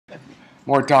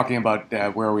more talking about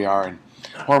where we are in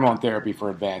hormone therapy for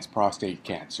advanced prostate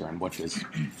cancer and what does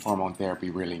hormone therapy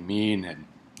really mean and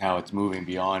how it's moving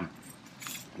beyond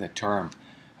the term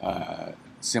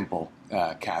simple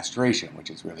castration, which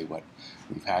is really what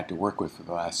we've had to work with for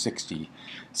the last 60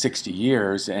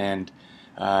 years. And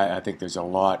I think there's a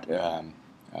lot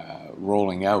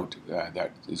rolling out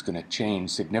that is going to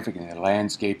change significantly the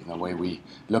landscape and the way we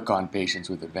look on patients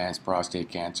with advanced prostate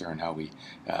cancer and how we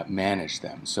manage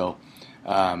them. So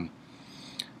I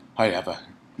have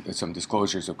some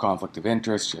disclosures of conflict of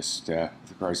interest just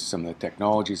with regards to some of the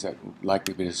technologies that will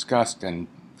likely be discussed and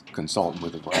consultant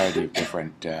with a variety of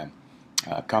different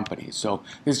companies. So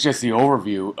this is just the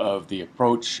overview of the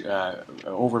approach,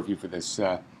 overview for this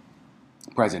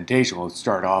presentation. We'll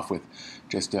start off with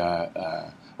just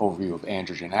an overview of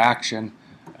androgen action,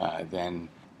 then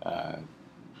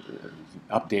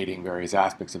updating various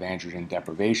aspects of androgen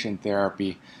deprivation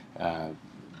therapy,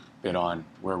 bit on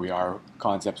where we are,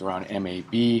 concepts around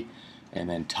MAB, and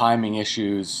then timing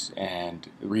issues and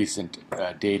recent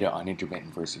data on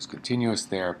intermittent versus continuous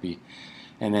therapy,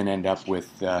 and then end up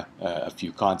with a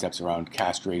few concepts around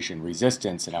castration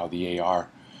resistance and how the AR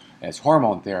as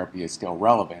hormone therapy is still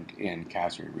relevant in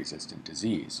castrate-resistant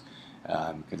disease,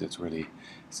 because it's really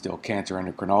still cancer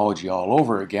endocrinology all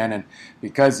over again. And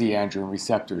because the androgen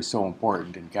receptor is so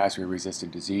important in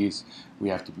castrate-resistant disease, we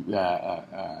have to,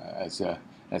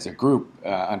 as a group,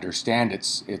 understand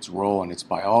its role and its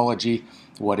biology.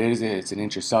 What it is, it's an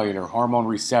intracellular hormone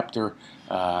receptor,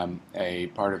 a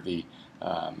part of the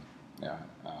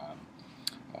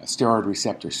steroid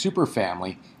receptor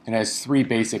superfamily, and has three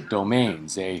basic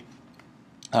domains: a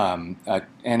N-terminal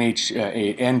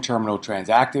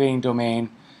transactivating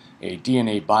domain, a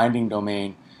DNA binding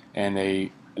domain, and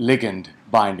a ligand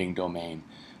binding domain.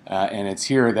 And it's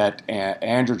here that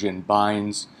androgen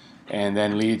binds and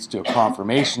then leads to a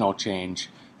conformational change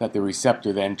that the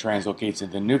receptor then translocates into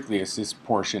the nucleus. This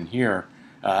portion here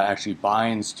actually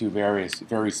binds to various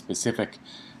very specific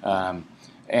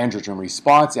androgen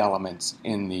response elements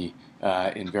in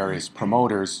various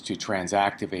promoters to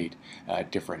transactivate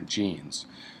different genes.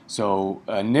 So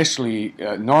initially,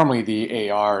 normally the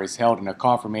AR is held in a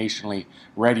conformationally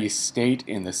ready state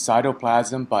in the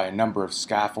cytoplasm by a number of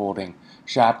scaffolding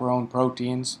chaperone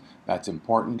proteins. That's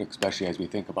important, especially as we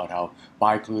think about how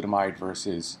biglutamide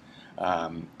versus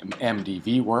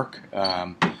MDV work,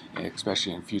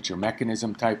 especially in future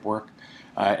mechanism type work.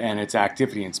 And its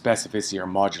activity and specificity are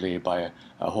modulated by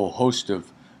a whole host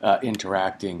of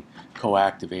interacting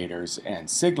co-activators and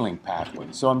signaling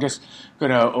pathways. So I'm just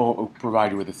going to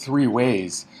provide you with the three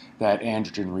ways that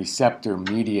androgen receptor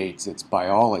mediates its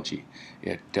biology.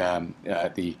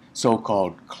 The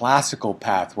so-called classical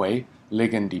pathway,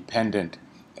 ligand-dependent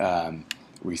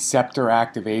receptor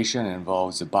activation,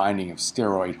 involves the binding of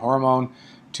steroid hormone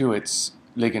to its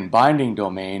ligand binding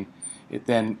domain. It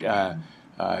then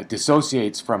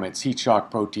dissociates from its heat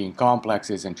shock protein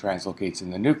complexes and translocates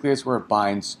in the nucleus, where it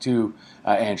binds to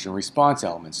androgen response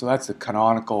elements. So that's the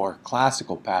canonical or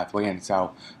classical pathway, and it's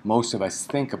how most of us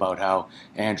think about how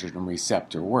androgen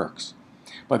receptor works.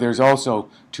 But there's also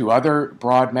two other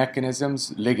broad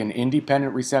mechanisms.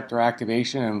 Ligand-independent receptor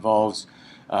activation involves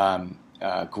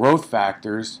growth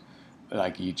factors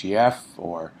like EGF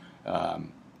or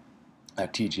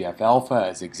TGF-alpha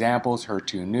as examples,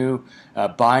 HER2/neu,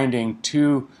 binding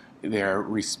to their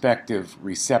respective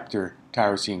receptor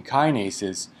tyrosine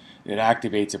kinases. It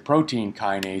activates a protein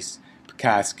kinase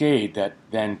cascade that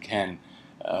then can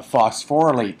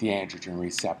phosphorylate the androgen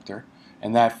receptor,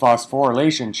 and that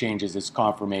phosphorylation changes its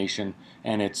conformation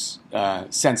and its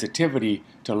sensitivity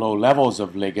to low levels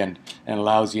of ligand and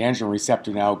allows the androgen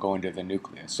receptor now go into the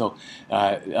nucleus. So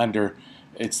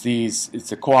it's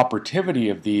the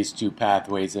cooperativity of these two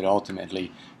pathways that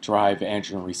ultimately drive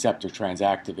androgen receptor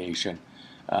transactivation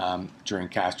during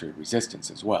castrate resistance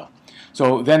as well.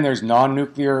 So then there's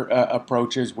non-nuclear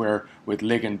approaches where with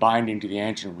ligand binding to the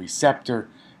androgen receptor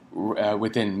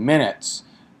within minutes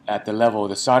at the level of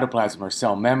the cytoplasm or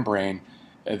cell membrane,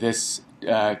 this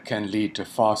can lead to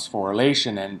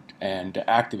phosphorylation and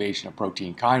activation of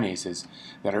protein kinases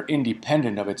that are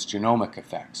independent of its genomic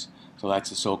effects. So that's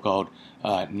the so-called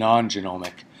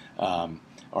non-genomic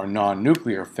or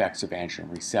non-nuclear effects of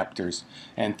androgen receptors.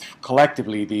 And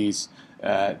collectively, this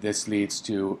leads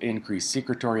to increased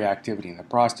secretory activity in the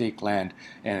prostate gland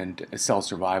and cell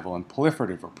survival and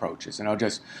proliferative approaches. And I'll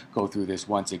just go through this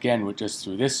once again, just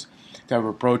through this type of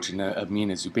approach. And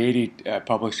Amina Zubaidi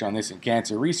published on this in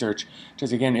Cancer Research,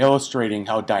 just again illustrating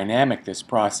how dynamic this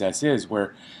process is,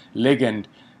 where ligand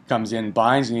comes in,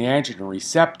 binds the androgen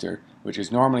receptor, which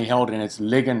is normally held in its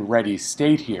ligand-ready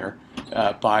state here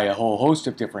by a whole host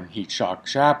of different heat shock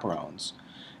chaperones.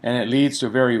 And it leads to a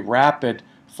very rapid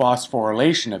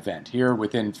phosphorylation event here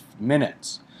within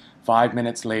minutes. 5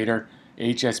 minutes later,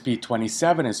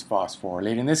 HSP27 is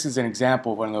phosphorylated, and this is an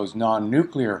example of one of those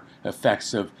non-nuclear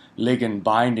effects of ligand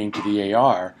binding to the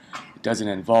AR. It doesn't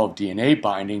involve DNA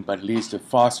binding, but it leads to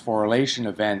phosphorylation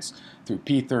events through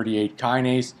P38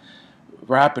 kinase,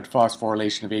 rapid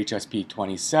phosphorylation of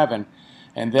HSP27,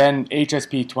 and then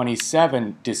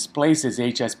HSP27 displaces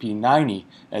HSP90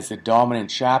 as the dominant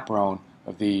chaperone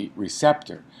of the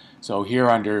receptor. So here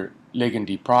under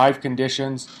ligand-deprived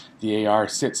conditions, the AR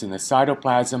sits in the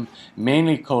cytoplasm,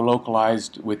 mainly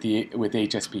co-localized with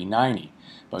HSP90.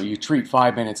 But you treat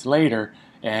 5 minutes later,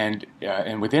 and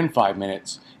within 5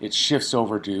 minutes, it shifts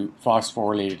over to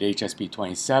phosphorylated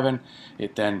HSP27.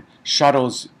 It then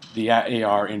shuttles the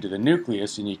AR into the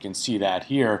nucleus, and you can see that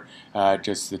here,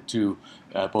 just the two,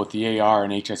 both the AR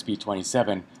and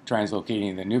HSP27 translocating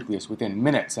in the nucleus within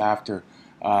minutes after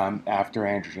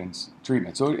androgens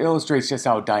treatment. So it illustrates just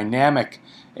how dynamic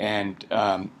and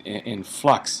in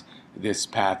flux this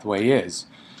pathway is.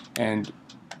 And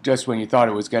just when you thought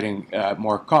it was getting that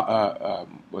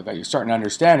you're starting to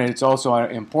understand it, it's also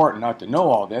important not to know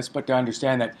all this, but to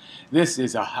understand that this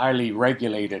is a highly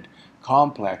regulated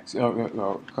complex,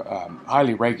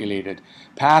 highly regulated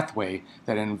pathway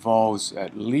that involves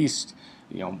at least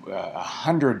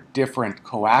 100 different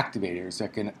coactivators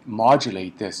that can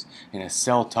modulate this in a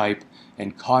cell type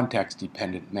and context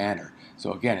dependent manner.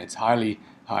 So again, it's highly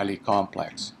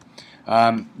complex.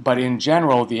 But in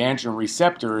general, the androgen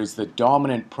receptor is the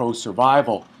dominant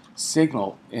pro-survival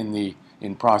signal in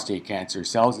prostate cancer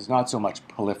cells. It's not so much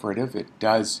proliferative. It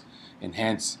does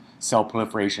enhance cell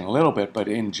proliferation a little bit, but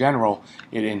in general,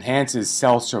 it enhances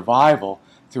cell survival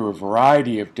through a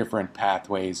variety of different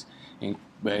pathways,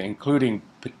 including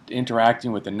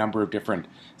interacting with a number of different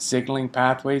signaling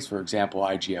pathways, for example,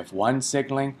 IGF-1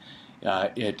 signaling.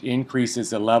 It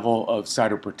increases the level of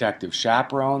cytoprotective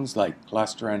chaperones like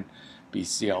cholesterol,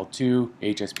 BCL2,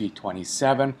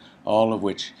 HSP27, all of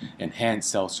which enhance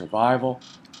cell survival.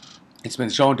 It's been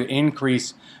shown to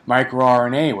increase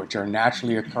microRNA, which are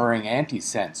naturally occurring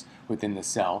antisense within the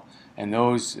cell, and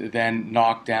those then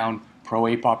knock down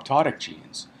pro-apoptotic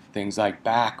genes. Things like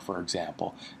BAC, for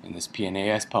example, in this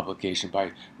PNAS publication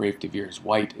by Rafe DeVere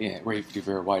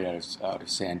White out of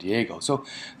San Diego. So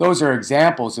those are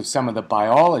examples of some of the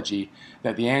biology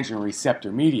that the androgen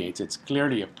receptor mediates. It's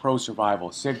clearly a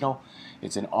pro-survival signal.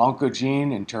 It's an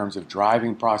oncogene in terms of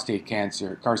driving prostate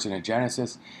cancer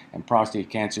carcinogenesis and prostate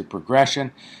cancer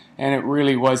progression, and it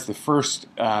really was the first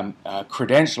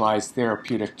credentialized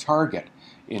therapeutic target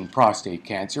in prostate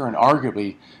cancer, and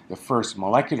arguably the first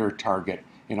molecular target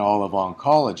in all of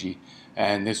oncology.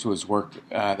 And this was work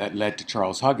that led to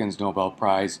Charles Huggins' Nobel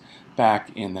Prize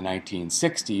back in the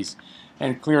 1960s.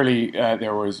 And clearly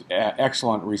there was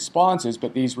excellent responses,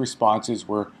 but these responses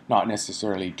were not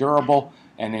necessarily durable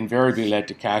and invariably led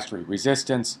to castrate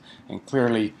resistance. And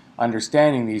clearly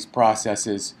understanding these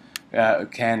processes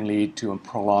can lead to a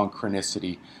prolonged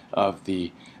chronicity of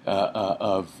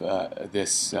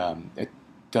this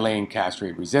delaying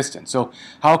castrate resistance. So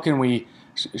how can we,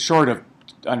 short of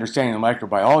understanding the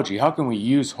microbiology, how can we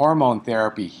use hormone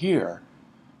therapy here,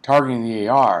 targeting the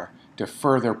AR, to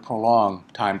further prolong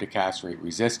time to castrate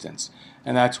resistance?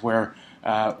 And that's where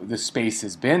the space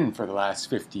has been for the last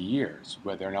 50 years,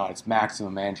 whether or not it's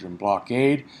maximum androgen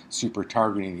blockade, super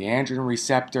targeting the androgen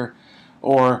receptor,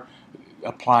 or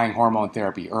applying hormone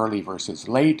therapy early versus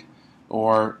late,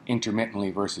 or intermittently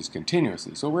versus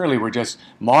continuously. So really we're just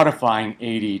modifying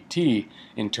ADT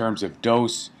in terms of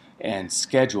dose and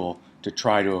schedule to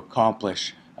try to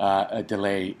accomplish a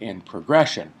delay in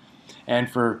progression. And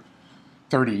for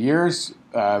 30 years,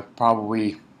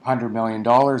 probably $100 million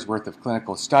worth of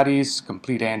clinical studies,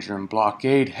 complete androgen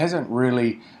blockade hasn't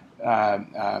really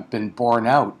been borne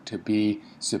out to be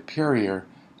superior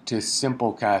to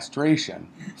simple castration,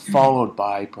 followed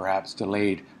by perhaps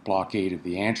delayed blockade of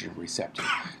the androgen receptor.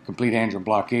 Complete androgen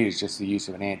blockade is just the use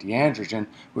of an anti-androgen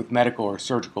with medical or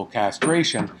surgical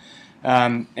castration.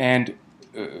 And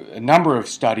a number of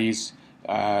studies,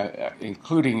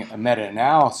 including a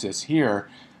meta-analysis here,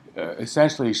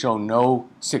 essentially show no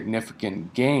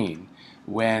significant gain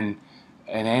when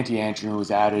an anti-androgen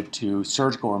was added to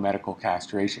surgical or medical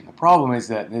castration. The problem is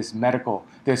that this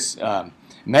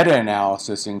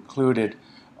meta-analysis included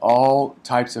all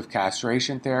types of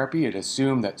castration therapy. It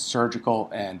assumed that surgical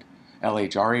and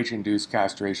LHRH-induced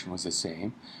castration was the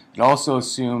same. It also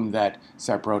assumed that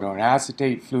cyproodone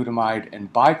acetate, flutamide,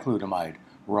 and biclutamide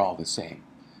were all the same.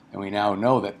 And we now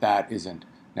know that that isn't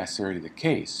necessarily the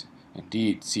case.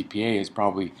 Indeed, CPA is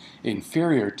probably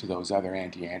inferior to those other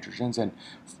anti-androgens, and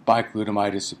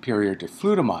bicalutamide is superior to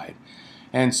flutamide.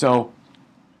 And so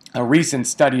a recent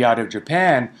study out of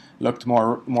Japan looked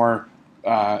more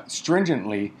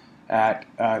stringently at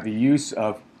the use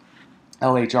of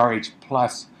LHRH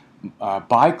plus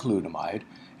bicalutamide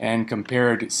and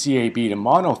compared CAB to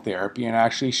monotherapy, and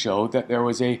actually showed that there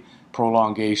was a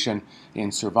prolongation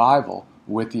in survival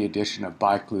with the addition of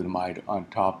bicalutamide on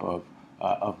top of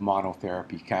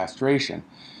monotherapy castration.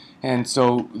 And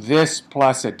so this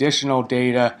plus additional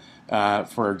data,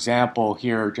 for example,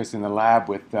 here just in the lab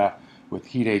with Hide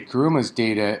Kuruma's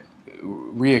data,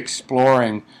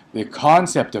 re-exploring the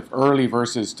concept of early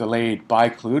versus delayed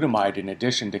bicalutamide in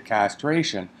addition to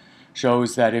castration,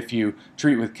 shows that if you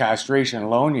treat with castration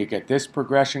alone, you get this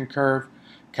progression curve.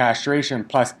 Castration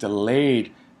plus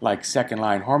delayed, like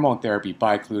second-line hormone therapy,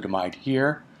 bicalutamide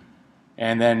here.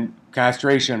 And then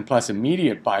castration plus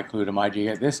immediate bicalutamide, you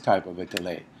get this type of a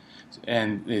delay.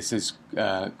 And this is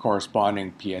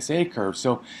corresponding PSA curve.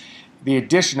 So the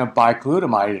addition of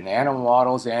bicalutamide in animal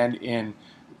models and in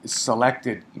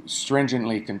selected,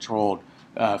 stringently controlled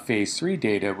phase 3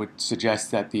 data would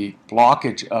suggest that the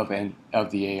blockage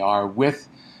of the AR with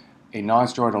a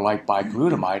non-steroidal like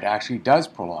bicalutamide actually does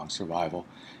prolong survival.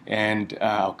 And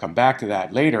I'll come back to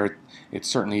that later. It's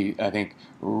certainly, I think,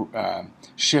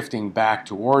 shifting back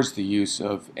towards the use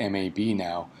of MAB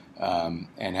now,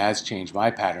 and has changed my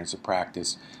patterns of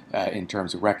practice in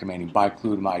terms of recommending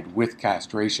bicalutamide with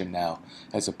castration now,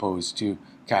 as opposed to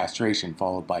castration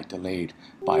followed by delayed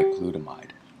bicalutamide.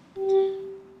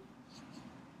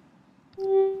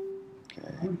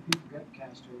 Okay. How many people get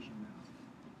castration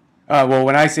now? Well,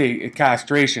 when I say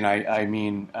castration, I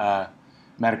mean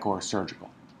medical or surgical.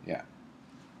 Yeah.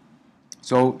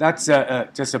 So that's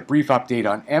just a brief update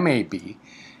on MAB,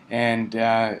 and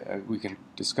we can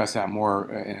discuss that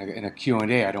more in a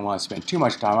Q&A. I don't want to spend too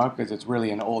much time on it because it's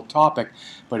really an old topic,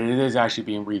 but it is actually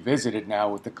being revisited now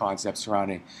with the concepts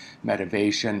surrounding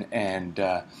medivation and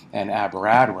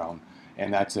abiraterone.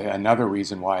 And that's another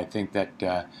reason why I think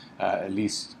that at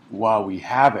least while we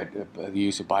have it, the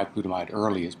use of bicalutamide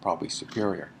early is probably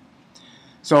superior.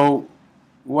 So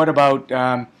what about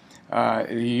the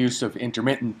use of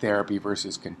intermittent therapy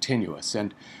versus continuous?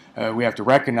 And we have to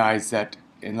recognize that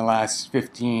in the last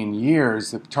 15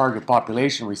 years, the target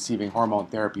population receiving hormone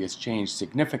therapy has changed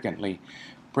significantly,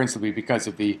 principally because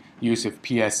of the use of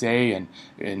PSA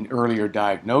and earlier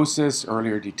diagnosis,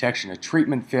 earlier detection of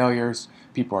treatment failures.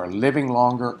 People are living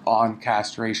longer on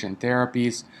castration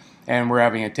therapies, and we're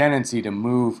having a tendency to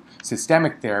move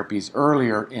systemic therapies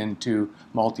earlier into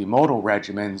multimodal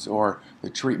regimens or the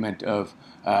treatment of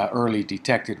early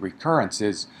detected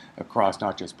recurrences across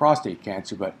not just prostate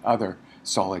cancer but other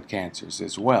solid cancers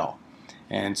as well.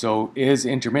 And so is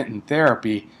intermittent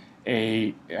therapy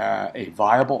a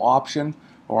viable option,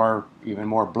 or even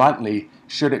more bluntly,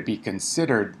 should it be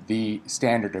considered the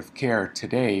standard of care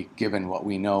today given what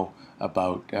we know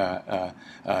about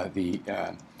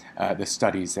the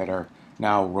studies that are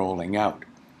now rolling out?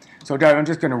 So I'm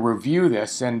just going to review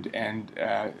this, and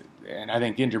I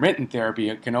think intermittent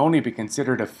therapy can only be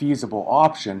considered a feasible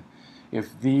option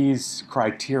if these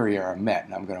criteria are met.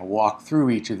 And I'm going to walk through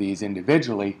each of these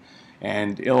individually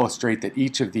and illustrate that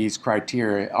each of these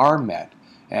criteria are met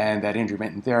and that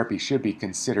intermittent therapy should be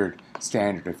considered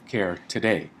standard of care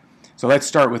today. So let's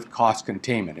start with cost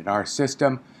containment. In our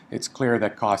system, it's clear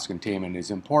that cost containment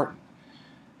is important.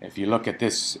 If you look at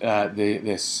this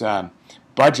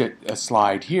budget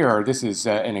slide here, this is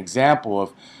an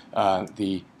example of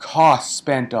the cost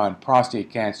spent on prostate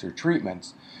cancer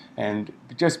treatments. And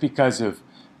just because of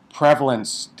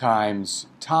prevalence times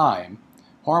time,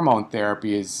 hormone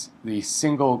therapy is the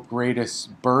single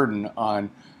greatest burden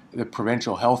on the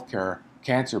provincial healthcare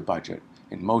cancer budget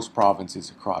in most provinces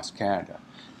across Canada.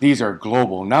 These are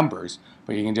global numbers,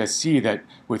 but you can just see that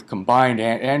with combined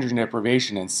androgen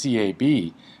deprivation and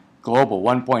CAB, global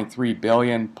 1.3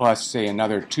 billion plus say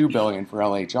another 2 billion for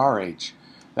LHRH,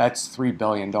 that's $3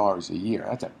 billion a year.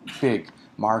 That's a big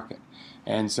market.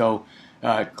 And so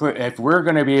if we're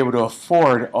going to be able to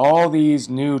afford all these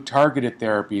new targeted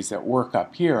therapies that work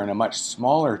up here in a much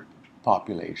smaller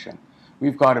population,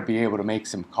 we've got to be able to make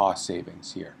some cost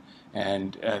savings here.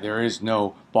 And there is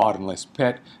no bottomless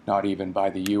pit, not even by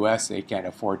the U.S. They can't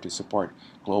afford to support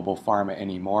global pharma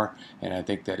anymore. And I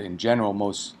think that in general,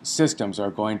 most systems are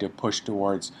going to push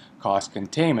towards cost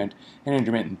containment. And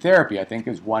intermittent therapy, I think,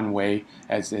 is one way,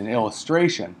 as an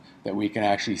illustration, that we can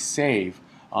actually save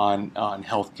on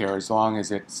healthcare, as long as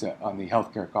it's on the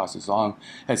healthcare costs, as long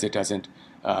as it doesn't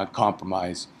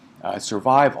compromise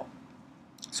survival.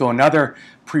 So another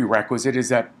prerequisite is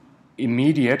that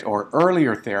immediate or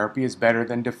earlier therapy is better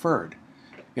than deferred.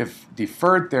 If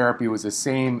deferred therapy was the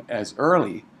same as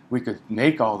early, we could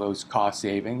make all those cost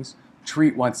savings,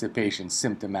 treat once the patient's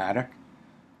symptomatic,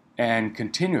 and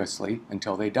continuously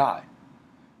until they die.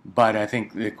 But I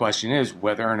think the question is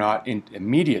whether or not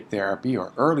immediate therapy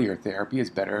or earlier therapy is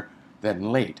better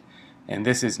than late. And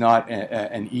this is not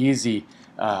an easy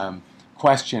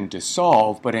question to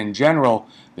solve, but in general,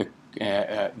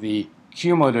 the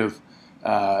cumulative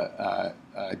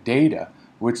data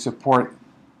would support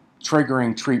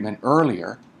triggering treatment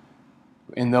earlier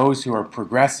in those who are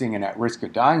progressing and at risk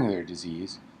of dying of their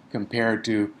disease compared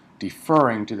to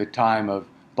deferring to the time of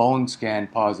bone scan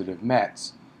positive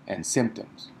METs and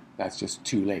symptoms. That's just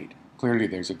too late. Clearly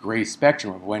there's a gray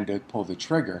spectrum of when to pull the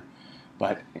trigger,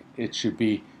 but it should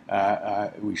be,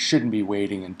 we shouldn't be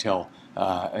waiting until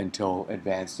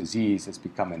advanced disease has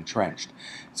become entrenched.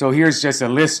 So here's just a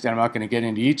list, and I'm not going to get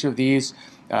into each of these.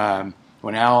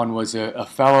 When Alan was a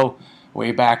fellow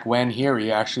way back when here,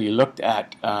 he actually looked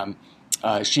at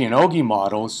Shionogi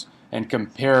models and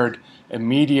compared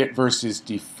immediate versus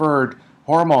deferred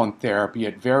hormone therapy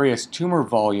at various tumor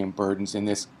volume burdens in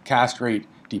this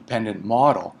castrate-dependent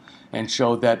model, and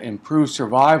showed that improved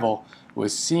survival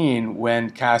was seen when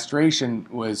castration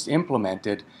was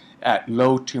implemented at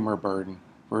low tumor burden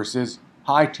versus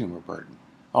high tumor burden.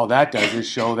 All that does is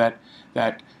show that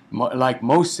like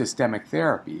most systemic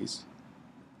therapies,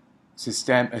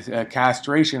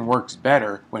 castration works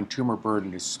better when tumor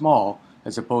burden is small,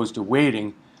 as opposed to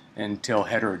waiting until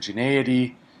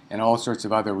heterogeneity and all sorts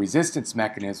of other resistance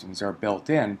mechanisms are built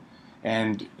in,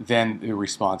 and then the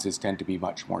responses tend to be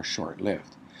much more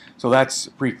short-lived. So that's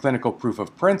preclinical proof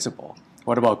of principle.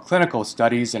 What about clinical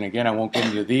studies? And again, I won't get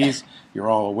into these. You're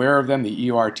all aware of them. The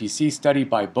EORTC study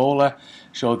by Bola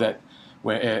showed that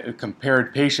when it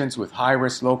compared patients with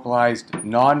high-risk localized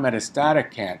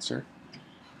non-metastatic cancer,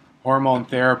 hormone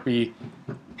therapy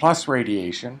plus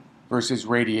radiation versus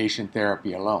radiation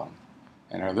therapy alone.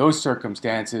 And under those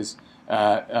circumstances,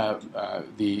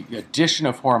 the addition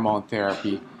of hormone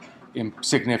therapy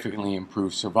significantly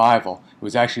improved survival. It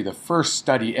was actually the first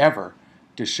study ever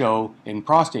to show in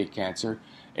prostate cancer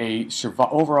a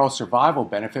overall survival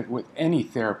benefit with any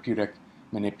therapeutic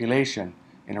manipulation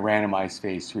in a randomized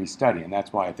phase 3 study. And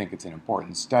that's why I think it's an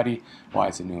important study, why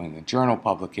it's a New England Journal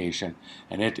publication,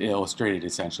 and it illustrated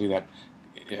essentially that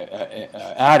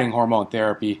adding hormone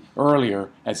therapy earlier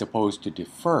as opposed to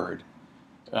deferred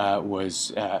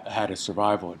had a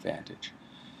survival advantage.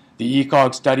 The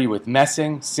ECOG study with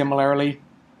Messing, similarly,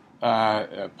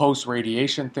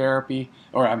 post-radiation therapy,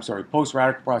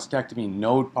 post-radical prostatectomy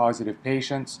node-positive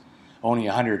patients, only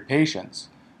 100 patients,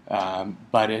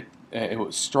 but it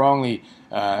was strongly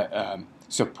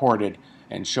supported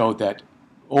and showed that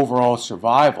overall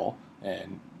survival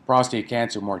and prostate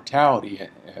cancer mortality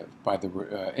by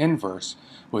the inverse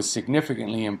was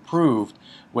significantly improved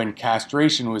when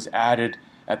castration was added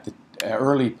at the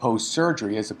early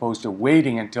post-surgery as opposed to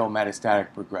waiting until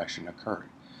metastatic progression occurred,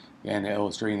 and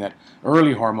illustrating that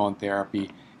early hormone therapy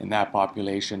in that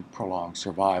population prolonged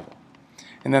survival.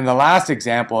 And then the last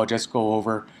example I'll just go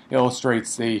over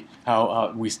illustrates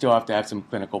how we still have to have some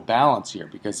clinical balance here,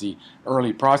 because the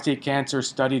early prostate cancer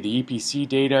study, the EPC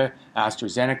data,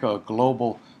 AstraZeneca, a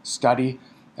global study,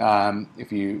 in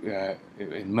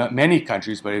many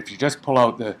countries, but if you just pull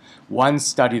out the one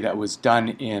study that was done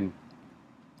in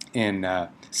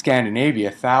Scandinavia,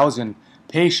 1,000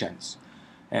 patients,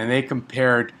 and they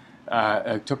compared,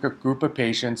 took a group of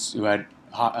patients who had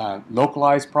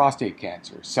localized prostate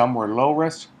cancer. Some were low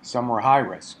risk, some were high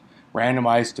risk,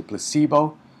 randomized to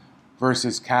placebo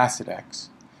versus Casodex.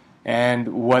 And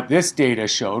what this data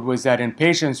showed was that in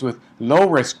patients with low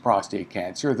risk prostate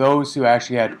cancer, those who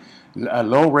actually had a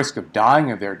low risk of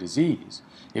dying of their disease,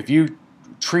 if you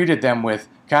treated them with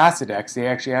Casodex, they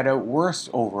actually had a worse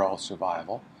overall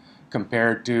survival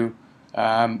compared to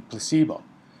placebo.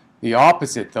 The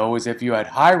opposite, though, is if you had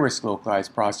high-risk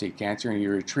localized prostate cancer and you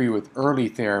were treated with early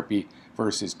therapy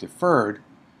versus deferred,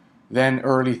 then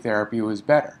early therapy was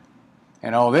better.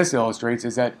 And all this illustrates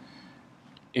is that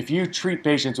if you treat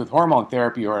patients with hormone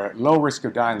therapy or at low risk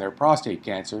of dying of their prostate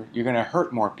cancer, you're going to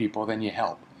hurt more people than you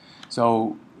help.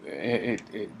 So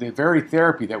the very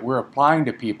therapy that we're applying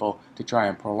to people to try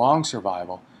and prolong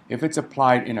survival, if it's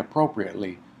applied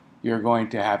inappropriately, you're going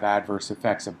to have adverse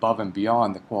effects above and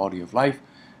beyond the quality of life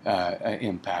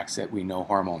impacts that we know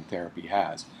hormone therapy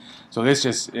has. So this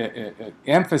just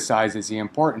emphasizes the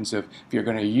importance of, if you're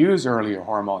going to use earlier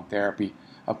hormone therapy,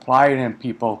 apply it in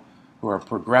people who are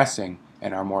progressing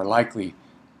and are more likely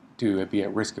to be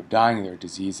at risk of dying of their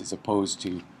disease, as opposed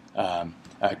to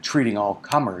treating all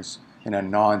comers in a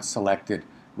non-selected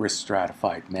risk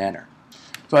stratified manner.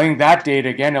 So I think that data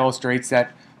again illustrates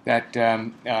that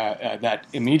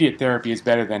immediate therapy is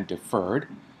better than deferred.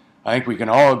 I think we can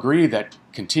all agree that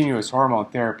continuous hormone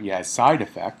therapy has side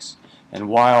effects, and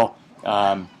while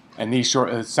and these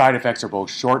side effects are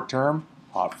both short-term,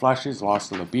 hot flushes,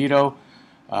 loss of libido,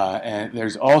 and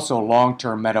there's also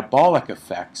long-term metabolic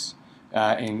effects,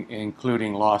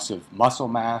 including loss of muscle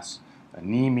mass,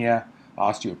 anemia,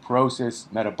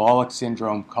 osteoporosis, metabolic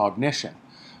syndrome, cognition,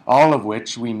 all of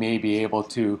which we may be able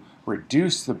to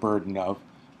reduce the burden of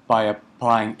by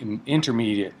applying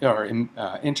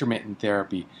intermittent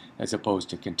therapy as opposed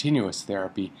to continuous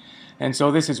therapy. And so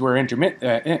this is where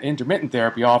intermittent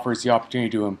therapy offers the opportunity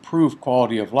to improve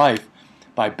quality of life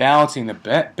by balancing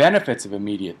the benefits of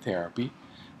immediate therapy,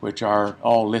 which are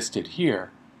all listed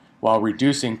here, while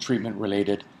reducing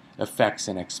treatment-related effects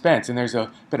and expense. And there's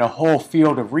been a whole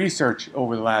field of research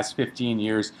over the last 15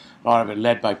 years, a lot of it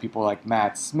led by people like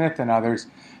Matt Smith and others,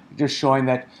 just showing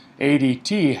that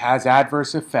ADT has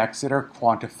adverse effects that are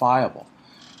quantifiable.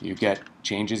 You get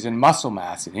changes in muscle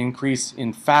mass, an increase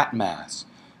in fat mass.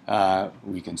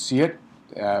 We can see it.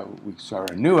 We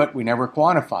sort of knew it. We never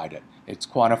quantified it. It's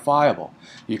quantifiable.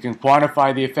 You can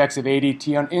quantify the effects of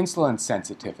ADT on insulin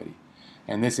sensitivity.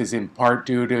 And this is in part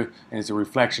due to, and is a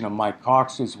reflection of Mike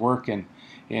Cox's work in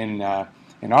our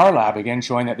lab, again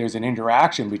showing that there's an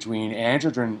interaction between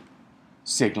androgen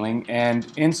signaling and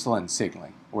insulin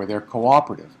signaling, where they're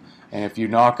cooperative. And if you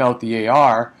knock out the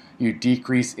AR, you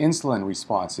decrease insulin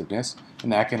responsiveness,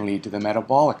 and that can lead to the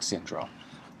metabolic syndrome.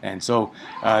 And so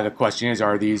the question is,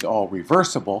 are these all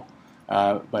reversible?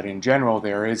 But in general,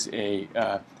 there is a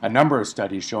number of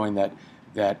studies showing that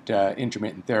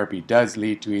intermittent therapy does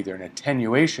lead to either an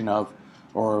attenuation of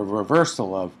or a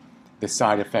reversal of the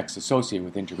side effects associated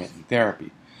with intermittent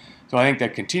therapy. So I think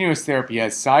that continuous therapy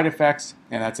has side effects,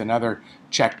 and that's another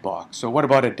checkbox. So what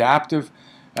about adaptive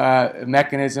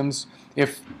mechanisms?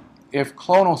 If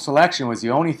clonal selection was the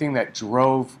only thing that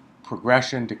drove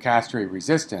progression to castrate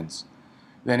resistance,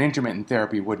 then intermittent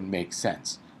therapy wouldn't make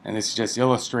sense. And this is just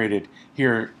illustrated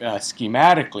here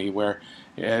schematically, where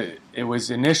it was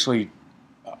initially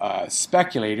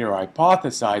speculated or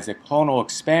hypothesized that clonal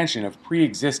expansion of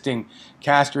pre-existing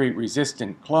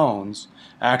castrate-resistant clones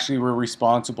actually were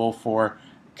responsible for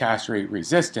castrate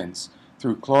resistance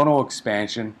through clonal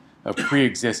expansion of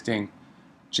pre-existing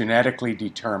genetically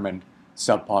determined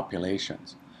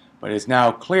subpopulations. But it's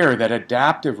now clear that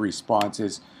adaptive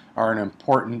responses are an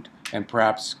important and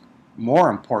perhaps more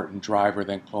important driver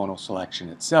than clonal selection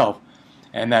itself,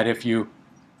 and that if you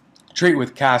treat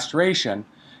with castration,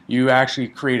 you actually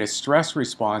create a stress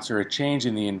response or a change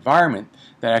in the environment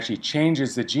that actually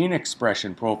changes the gene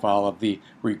expression profile of the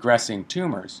regressing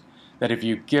tumors. That if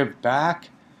you give back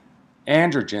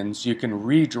androgens, you can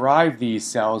redrive these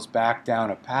cells back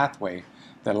down a pathway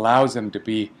that allows them to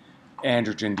be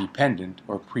androgen dependent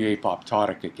or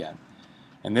pre-apoptotic again.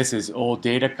 And this is old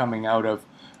data coming out of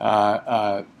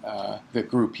the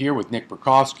group here with Nick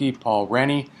Burkowski, Paul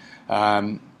Rennie,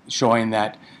 showing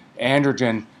that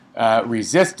androgen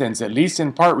resistance, at least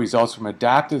in part, results from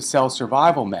adaptive cell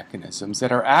survival mechanisms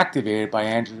that are activated by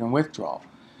androgen withdrawal.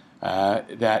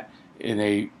 That in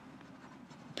a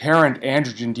parent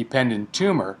androgen-dependent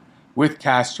tumor, with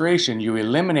castration, you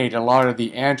eliminate a lot of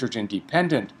the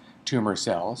androgen-dependent tumor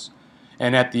cells,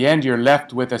 and at the end, you're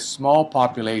left with a small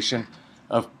population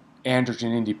of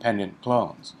androgen-independent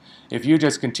clones. If you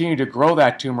just continue to grow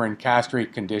that tumor in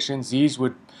castrate conditions, these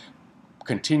would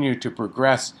continue to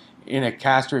progress in a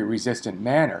castrate-resistant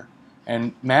manner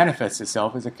and manifests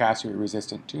itself as a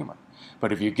castrate-resistant tumor.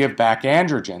 But if you give back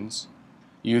androgens,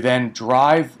 you then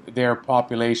drive their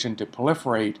population to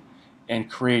proliferate and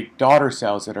create daughter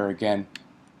cells that are again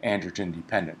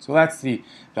androgen-dependent. So that's the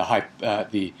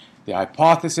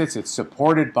hypothesis. It's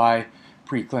supported by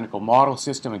preclinical model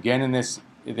system. Again, in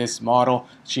this model,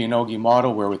 Shionogi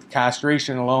model, where with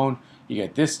castration alone you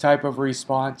get this type of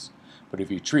response. But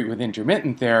if you treat with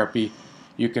intermittent therapy,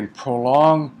 you can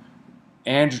prolong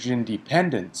androgen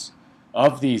dependence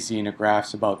of these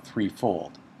xenografts about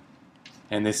threefold.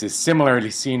 And this is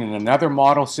similarly seen in another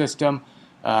model system,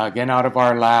 again out of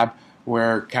our lab,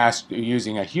 where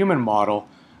using a human model,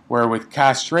 where with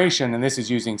castration, and this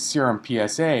is using serum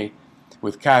PSA,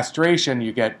 with castration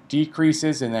you get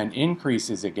decreases and then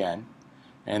increases again.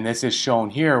 And this is shown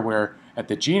here where at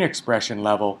the gene expression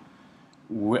level,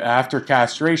 after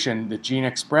castration, the gene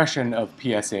expression of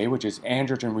PSA, which is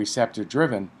androgen receptor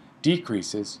driven,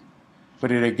 decreases,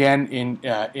 but it again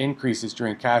increases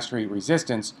during castrate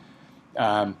resistance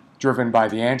driven by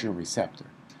the androgen receptor.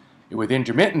 With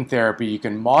intermittent therapy, you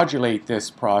can modulate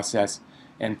this process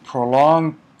and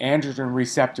prolong androgen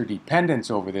receptor dependence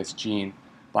over this gene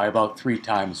by about 3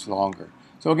 times longer.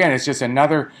 So again, it's just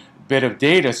another bit of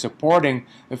data supporting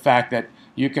the fact that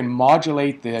you can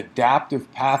modulate the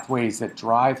adaptive pathways that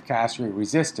drive castrate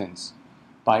resistance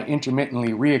by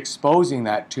intermittently re-exposing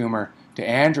that tumor to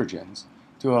androgens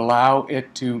to allow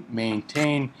it to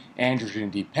maintain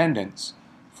androgen dependence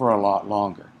for a lot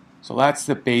longer. So that's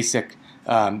the basic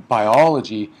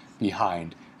biology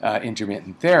behind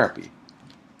intermittent therapy.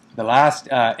 The last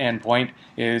endpoint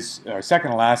is, or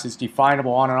second to last, is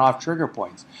definable on and off trigger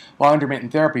points. While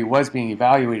intermittent therapy was being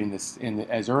evaluated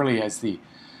as early as the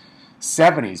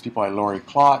 70s, people like Laurie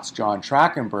Klotz, John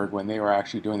Trachtenberg, when they were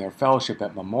actually doing their fellowship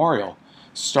at Memorial,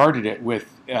 started it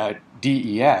with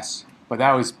DES, but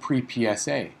that was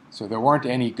pre-PSA, so there weren't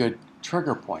any good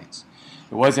trigger points.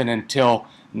 It wasn't until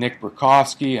Nick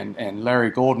Burkowski and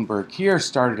Larry Goldenberg here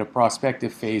started a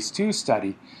prospective phase 2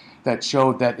 study that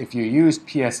showed that if you used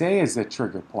PSA as the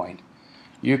trigger point,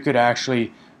 you could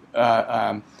actually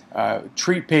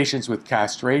treat patients with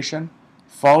castration,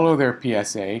 follow their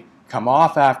PSA, come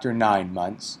off after 9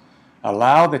 months,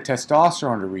 allow the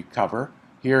testosterone to recover.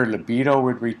 Here, libido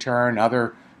would return,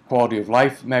 other quality of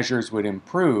life measures would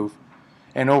improve,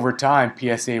 and over time,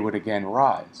 PSA would again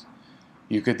rise.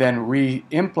 You could then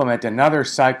re-implement another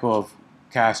cycle of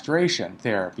castration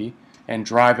therapy and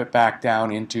drive it back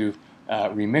down into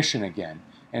remission again,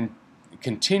 and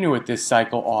continue with this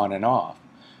cycle on and off.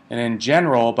 And in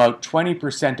general, about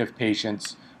 20% of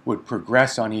patients would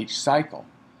progress on each cycle.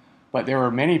 But there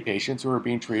were many patients who were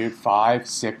being treated 5,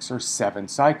 6, or 7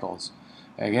 cycles,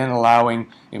 again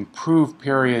allowing improved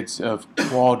periods of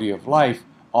quality of life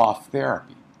off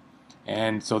therapy.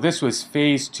 And so this was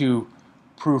phase 2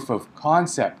 proof of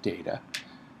concept data,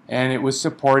 and it was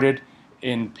supported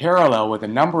in parallel with a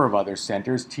number of other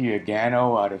centers, Tia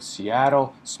Gano out of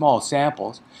Seattle, small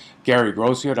samples, Gary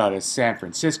Grosfield out of San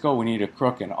Francisco, Juanita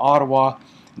Crook in Ottawa,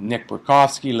 Nick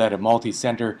Burkowski led a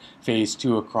multi-center phase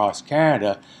 2 across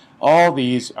Canada. All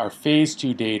these are phase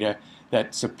 2 data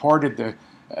that supported the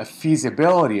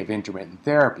feasibility of intermittent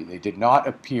therapy. They did not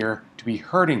appear to be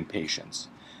hurting patients.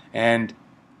 And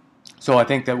so I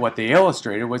think that what they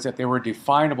illustrated was that there were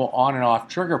definable on and off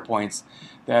trigger points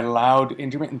that allowed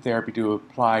intermittent therapy to be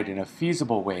applied in a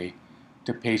feasible way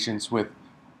to patients with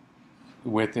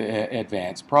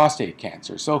advanced prostate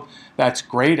cancer. So that's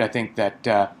great. I think that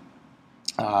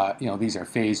these are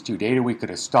phase 2 data. We could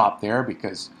have stopped there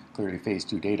because clearly phase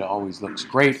 2 data always looks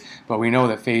great, but we know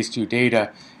that phase 2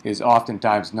 data is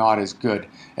oftentimes not as good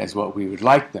as what we would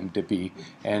like them to be,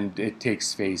 and it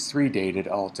takes phase 3 data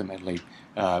to ultimately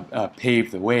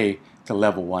pave the way to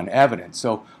level 1 evidence.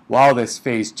 So while this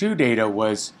phase 2 data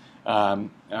was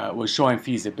showing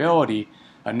feasibility,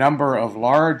 a number of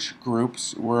large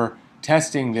groups were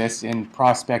testing this in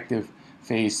prospective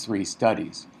phase 3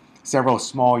 studies. Several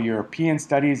small European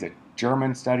studies, a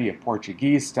German study, a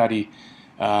Portuguese study,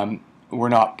 were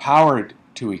not powered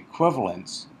to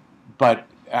equivalence, but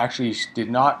actually did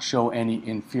not show any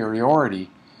inferiority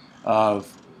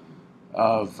of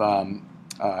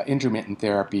intermittent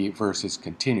therapy versus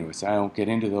continuous. I don't get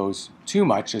into those too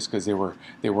much just because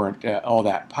they weren't all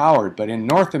that powered. But in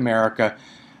North America,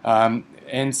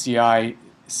 NCI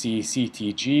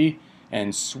CTG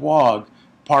and SWOG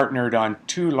partnered on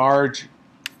 2 large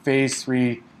phase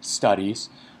 3 studies,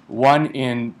 one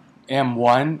in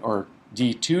M1 or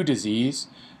D2 disease,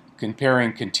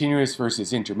 comparing continuous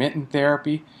versus intermittent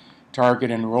therapy.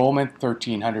 Target enrollment,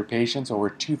 1,300 patients, over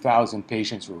 2,000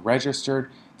 patients were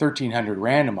registered, 1,300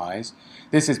 randomized.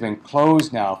 This has been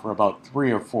closed now for about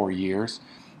 3 or 4 years.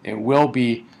 It will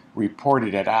be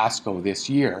reported at ASCO this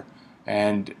year,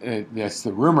 and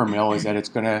the rumor mill is that it's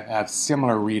going to have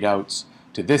similar readouts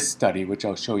to this study, which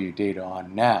I'll show you data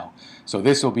on now. So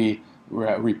this will be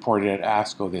reported at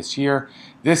ASCO this year.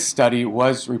 This study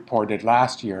was reported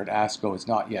last year at ASCO. It's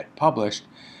not yet published.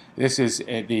 This is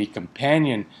the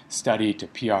companion study to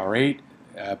PR8,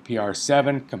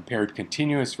 PR7, compared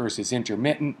continuous versus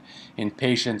intermittent in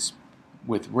patients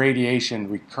with radiation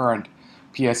recurrent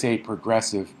PSA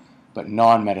progressive but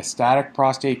non-metastatic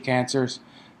prostate cancers.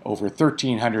 Over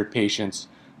 1,300 patients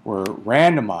were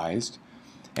randomized,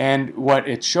 and what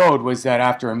it showed was that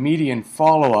after a median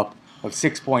follow-up of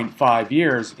 6.5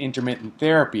 years, intermittent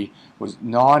therapy was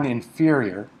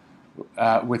non-inferior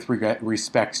with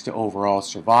respects to overall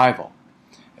survival.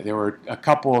 There were a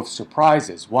couple of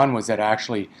surprises. One was that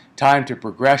actually time to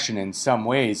progression in some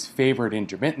ways favored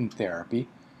intermittent therapy,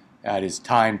 that is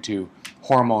time to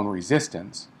hormone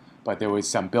resistance, but there was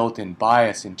some built-in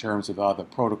bias in terms of how the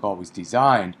protocol was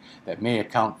designed that may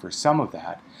account for some of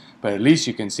that, but at least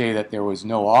you can say that there was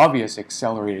no obvious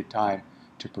accelerated time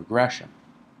to progression.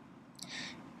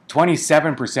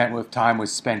 27% of time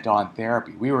was spent on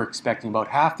therapy. We were expecting about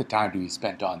half the time to be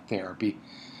spent on therapy.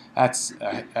 That's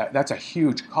a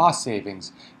huge cost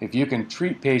savings. If you can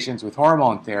treat patients with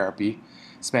hormone therapy,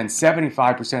 spend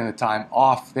 75% of the time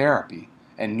off therapy,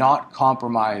 and not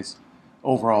compromise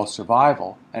overall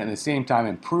survival, and at the same time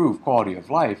improve quality of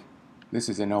life, this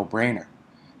is a no-brainer.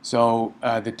 So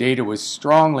the data was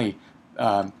strongly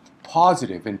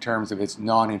positive in terms of its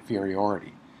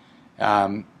non-inferiority.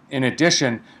 In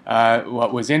addition,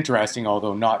 what was interesting,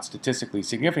 although not statistically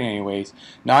significant anyways,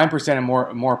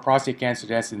 9% more prostate cancer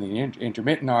deaths in the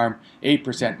intermittent arm,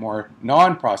 8% more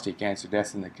non-prostate cancer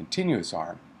deaths in the continuous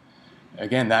arm.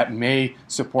 Again, that may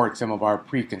support some of our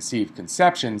preconceived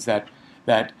conceptions that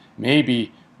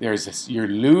maybe you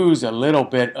lose a little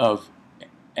bit of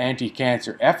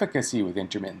anti-cancer efficacy with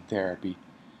intermittent therapy,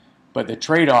 but the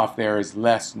trade-off there is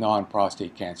less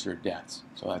non-prostate cancer deaths.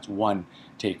 So that's one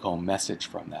take-home message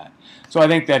from that. So I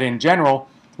think that in general,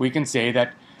 we can say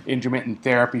that intermittent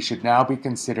therapy should now be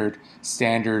considered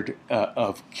standard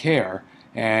of care,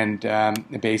 and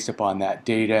based upon that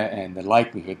data and the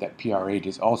likelihood that PR8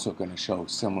 is also going to show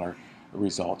similar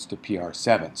results to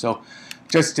PR7. So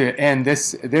just to end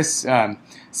this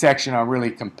section on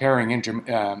really comparing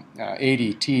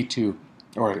ADT to,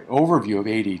 or overview of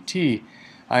ADT,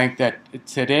 I think that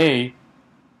today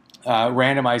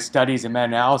randomized studies and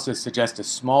meta-analysis suggest a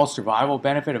small survival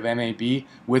benefit of MAB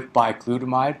with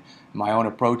biclutamide. My own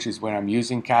approach is when I'm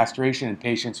using castration in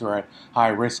patients who are at high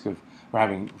risk of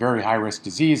having very high risk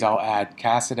disease, I'll add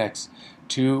Casodex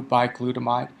to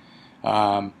biclutamide.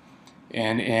 And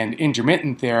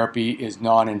intermittent therapy is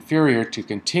non-inferior to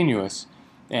continuous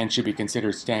and should be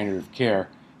considered standard of care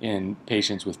in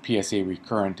patients with PSA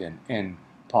recurrent and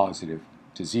positive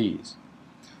disease.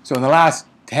 So in the last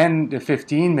 10 to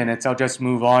 15 minutes, I'll just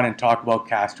move on and talk about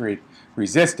castrate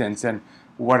resistance and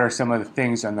what are some of the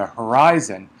things on the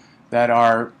horizon that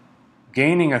are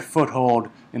gaining a foothold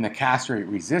in the castrate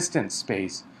resistance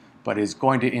space, but is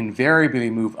going to invariably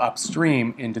move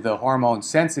upstream into the hormone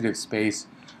sensitive space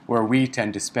where we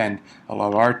tend to spend a lot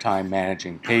of our time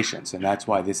managing patients. And that's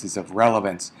why this is of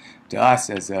relevance to us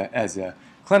as a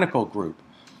clinical group.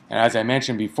 And as I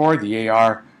mentioned before, the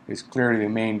AR is clearly the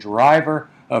main driver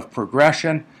of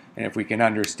progression. And if we can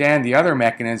understand the other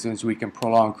mechanisms, we can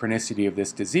prolong chronicity of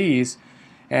this disease.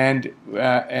 And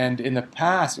in the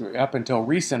past, up until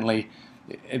recently,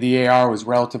 the AR was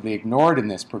relatively ignored in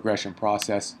this progression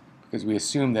process because we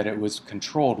assumed that it was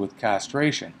controlled with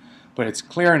castration. But it's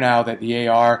clear now that the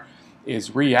AR is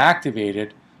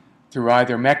reactivated through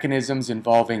either mechanisms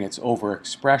involving its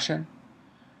overexpression,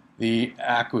 the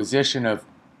acquisition of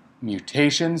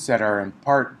mutations that are in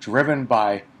part driven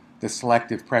by the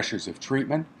selective pressures of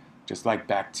treatment, just like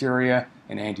bacteria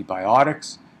and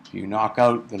antibiotics. If you knock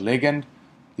out the ligand,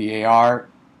 the AR,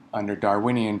 under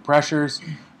Darwinian pressures,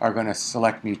 are going to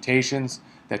select mutations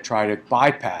that try to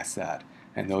bypass that.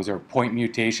 And those are point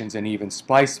mutations and even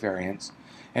splice variants.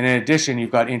 And in addition,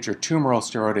 you've got intratumoral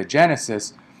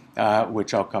steroidogenesis,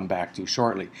 which I'll come back to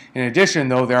shortly. In addition,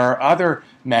 though, there are other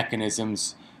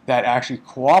mechanisms that actually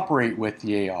cooperate with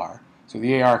the AR. So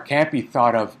the AR can't be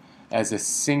thought of as a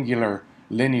singular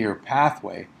linear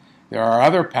pathway. There are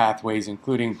other pathways,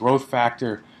 including growth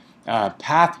factor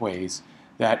pathways,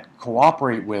 that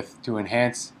cooperate with to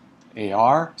enhance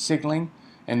AR signaling,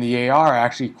 and the AR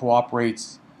actually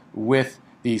cooperates with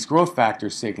these growth factor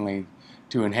signaling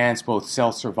to enhance both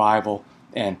cell survival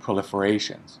and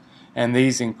proliferations. And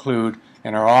these include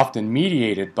and are often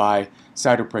mediated by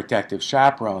cytoprotective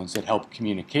chaperones that help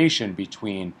communication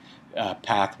between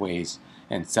pathways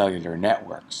and cellular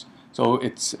networks. So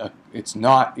it's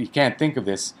not, you can't think of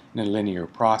this in a linear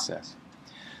process.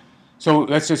 So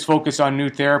let's just focus on new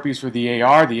therapies for the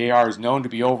AR. The AR is known to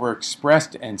be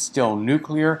overexpressed and still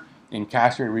nuclear in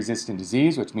castrate-resistant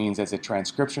disease, which means as a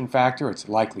transcription factor, it's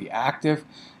likely active,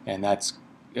 and that's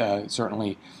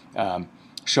certainly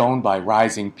shown by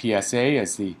rising PSA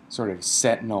as the sort of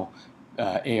sentinel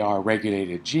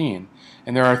AR-regulated gene.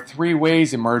 And there are three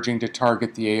ways emerging to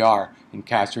target the AR in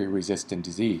castrate-resistant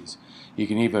disease. You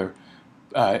can either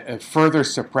further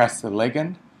suppress the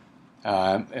ligand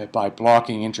by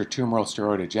blocking intratumoral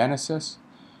steroidogenesis.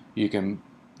 You can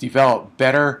develop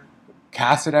better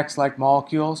Casodex-like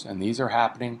molecules, and these are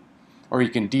happening. Or you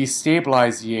can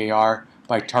destabilize the AR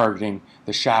by targeting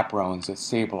the chaperones that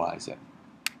stabilize it.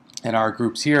 And our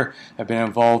groups here have been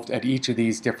involved at each of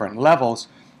these different levels,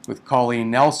 with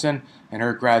Colleen Nelson and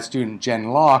her grad student Jen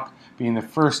Locke being the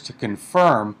first to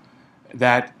confirm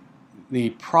that the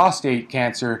prostate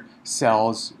cancer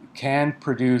cells can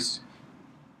produce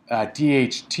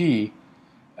DHT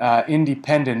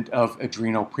independent of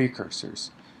adrenal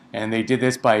precursors. And they did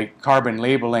this by carbon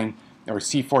labeling or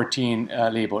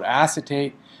C14 labeled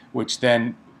acetate, which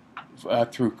then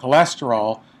through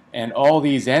cholesterol and all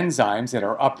these enzymes that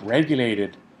are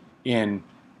upregulated in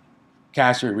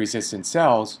castrate-resistant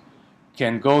cells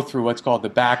can go through what's called the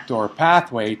backdoor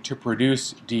pathway to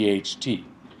produce DHT.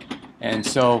 And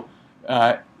so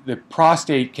the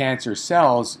prostate cancer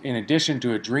cells, in addition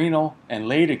to adrenal and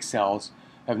Leydig cells,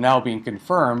 have now been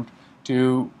confirmed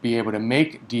to be able to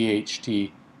make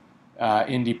DHT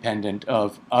independent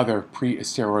of other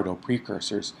steroidal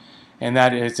precursors. And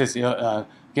that is just,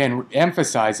 again,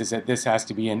 emphasizes that this has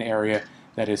to be an area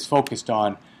that is focused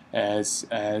on as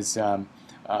a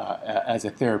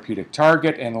therapeutic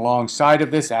target. And alongside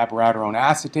of this, abiraterone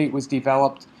acetate was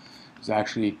developed. It was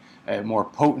actually a more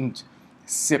potent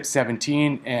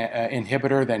CYP17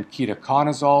 inhibitor than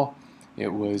ketoconazole.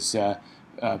 It was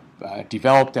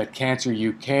developed at Cancer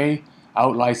UK,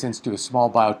 out-licensed to a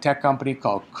small biotech company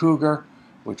called Cougar,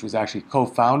 which was actually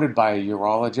co-founded by a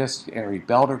urologist, Ari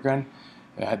Beldergren,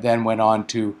 then went on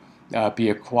to be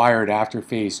acquired after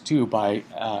phase 2 by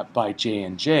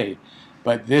J&J.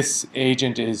 But this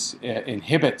agent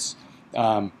inhibits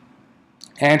androgen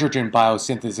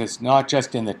biosynthesis not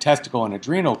just in the testicle and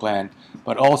adrenal gland,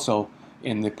 but also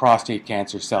in the prostate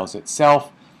cancer cells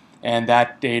itself. And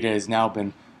that data has now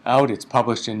been out. It's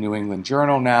published in New England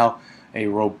Journal now, a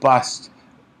robust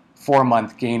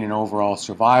 4-month gain in overall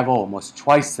survival, almost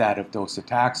twice that of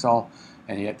docetaxel.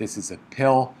 And yet this is a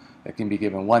pill that can be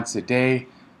given once a day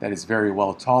that is very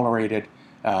well tolerated.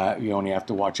 You only have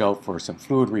to watch out for some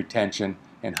fluid retention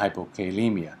and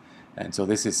hypokalemia. And so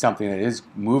this is something that is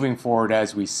moving forward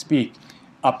as we speak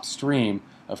upstream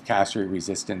of castrate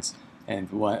resistance, and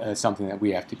something that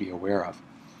we have to be aware of.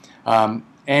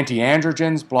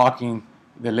 Anti-androgens blocking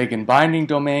the ligand binding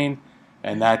domain,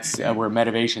 and that's where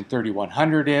Medivation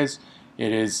 3100 is.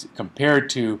 It is compared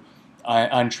to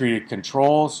untreated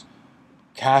controls,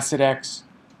 Casodex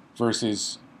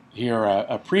versus here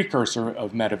a precursor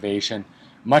of Medivation,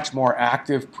 much more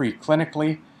active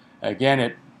preclinically. Again,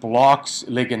 it blocks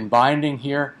ligand binding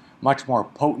here much more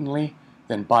potently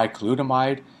than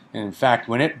bicalutamide. And in fact,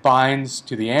 when it binds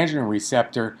to the androgen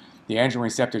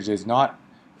receptor does not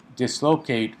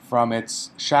dislocate from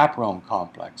its chaperone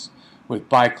complex. With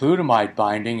bicalutamide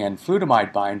binding and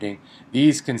flutamide binding,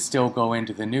 these can still go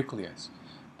into the nucleus.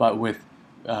 But with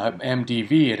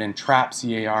MDV, it entraps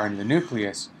the AR in the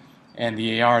nucleus, and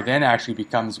the AR then actually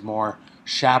becomes more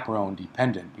chaperone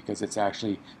dependent because it's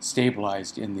actually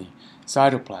stabilized in the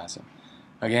cytoplasm.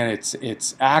 Again,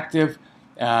 it's active,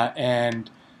 and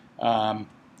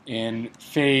in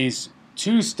phase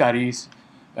 2 studies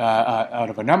out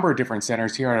of a number of different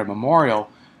centers here at Memorial,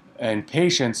 in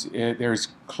patients, there's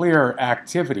clear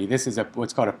activity. This is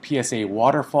what's called a PSA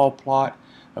waterfall plot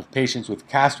of patients with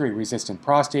castrate-resistant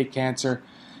prostate cancer.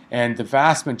 And the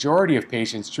vast majority of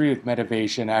patients treated with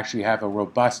Medivation actually have a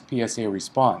robust PSA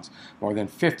response, more than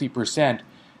 50%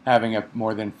 having a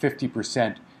more than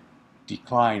 50%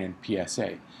 decline in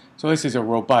PSA. So this is a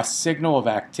robust signal of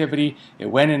activity. It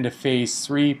went into phase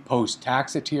 3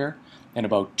 post-Taxotere, and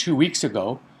about 2 weeks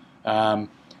ago,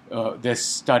 this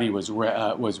study was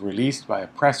released by a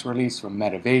press release from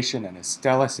Medivation and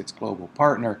Astellas, its global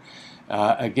partner.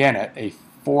 Again,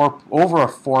 over a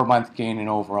 4-month gain in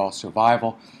overall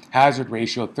survival, hazard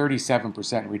ratio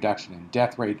 37% reduction in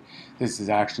death rate. This is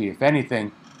actually, if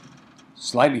anything,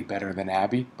 slightly better than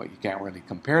Abby, but you can't really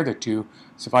compare the two.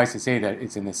 Suffice to say that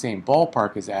it's in the same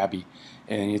ballpark as Abby,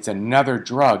 and it's another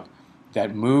drug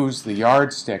that moves the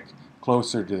yardstick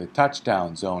closer to the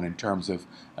touchdown zone in terms of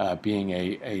being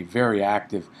a very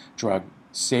active drug,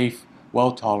 safe,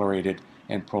 well tolerated,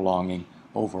 and prolonging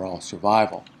overall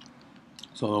survival.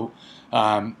 So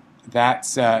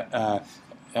that's the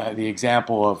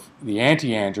example of the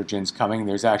anti-androgens coming.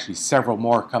 There's actually several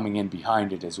more coming in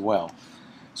behind it as well.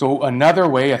 So another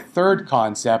way, a third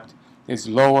concept, is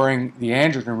lowering the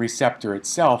androgen receptor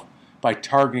itself by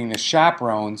targeting the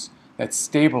chaperones that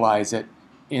stabilize it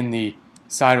in the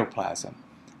cytoplasm.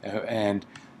 And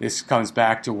this comes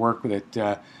back to work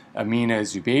that Amina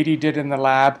Zubeidi did in the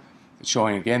lab,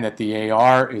 showing again that the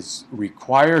AR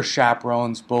requires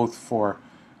chaperones both for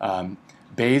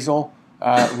basal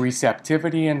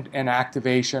receptivity and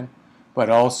activation, but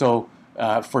also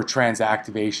for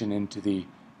translocation into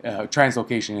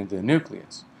the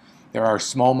nucleus. There are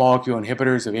small molecule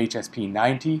inhibitors of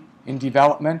HSP90 in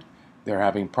development. They're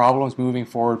having problems moving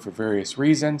forward for various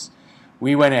reasons.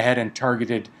 We went ahead and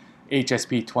targeted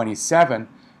HSP27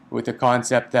 with the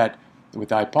concept that, with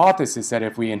the hypothesis that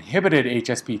if we inhibited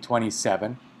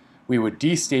HSP27, we would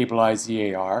destabilize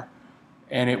the AR,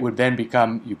 and it would then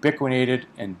become ubiquinated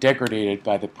and degraded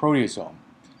by the proteasome.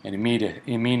 And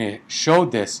Amina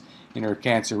showed this in her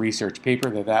cancer research paper,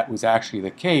 that was actually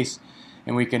the case.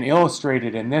 And we can illustrate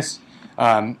it in this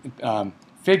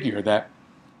figure, that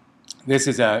this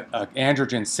is a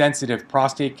androgen-sensitive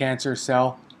prostate cancer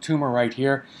cell tumor right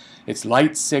here. Its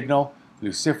light signal,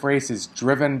 luciferase, is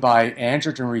driven by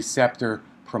androgen receptor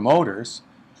promoters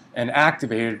and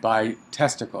activated by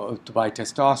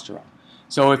testosterone.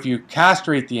 So if you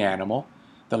castrate the animal,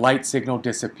 the light signal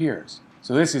disappears.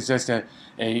 So this is just a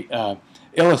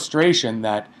illustration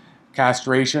that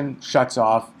castration shuts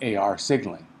off AR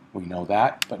signaling. We know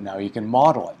that, but now you can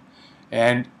model it.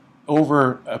 And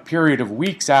over a period of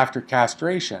weeks after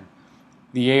castration,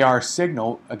 the AR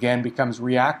signal again becomes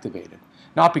reactivated.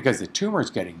 Not because the tumor is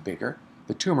getting bigger,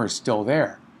 the tumor is still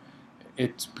there.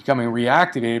 It's becoming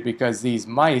reactivated because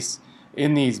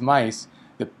in these mice,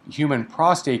 the human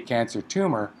prostate cancer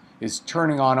tumor is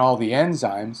turning on all the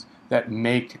enzymes that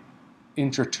make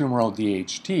intratumoral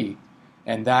DHT,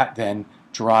 and that then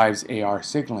drives AR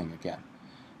signaling again.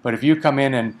 But if you come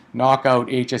in and knock out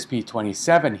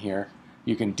HSP27 here,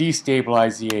 you can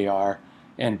destabilize the AR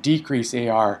and decrease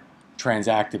AR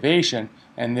transactivation,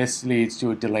 and this leads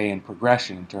to a delay in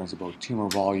progression in terms of both tumor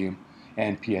volume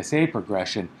and PSA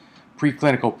progression.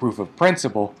 Preclinical proof of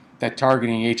principle that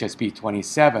targeting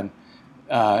HSP27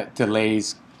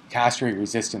 delays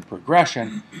castrate-resistant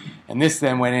progression, and this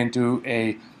then went into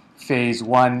a phase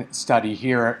 1 study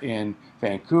here in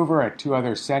Vancouver at 2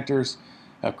 other centers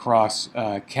across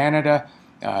Canada,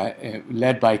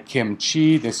 led by Kim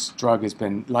Chi. This drug has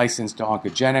been licensed to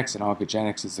Oncogenics, and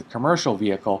Oncogenics is the commercial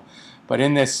vehicle. But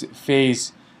in this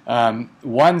phase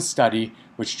 1 study,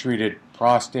 which treated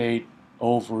prostate,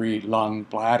 ovary, lung,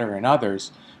 bladder, and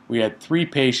others, we had 3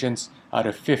 patients out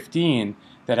of 15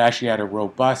 that actually had a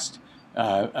robust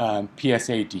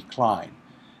PSA decline.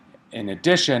 In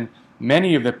addition,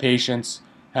 many of the patients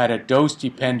had a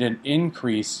dose-dependent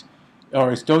increase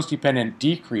or a dose-dependent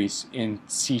decrease in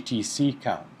CTC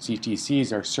count.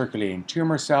 CTCs are circulating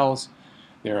tumor cells.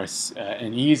 They're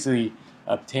an easily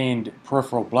obtained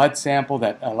peripheral blood sample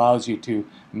that allows you to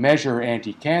measure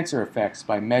anti-cancer effects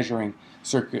by measuring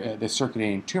the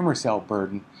circulating tumor cell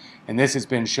burden. And this has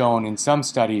been shown in some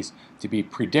studies to be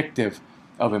predictive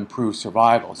of improved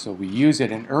survival. So we use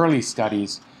it in early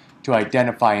studies to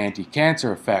identify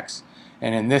anti-cancer effects.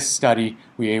 And in this study,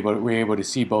 we were able to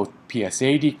see both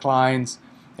PSA declines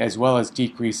as well as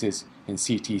decreases in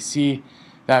CTC.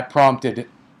 That prompted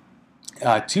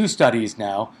 2 studies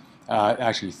now,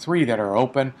 actually 3 that are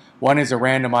open. One is a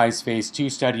randomized phase 2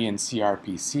 study in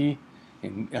CRPC,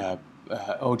 in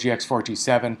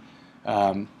OGX-427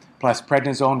 plus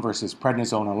prednisone versus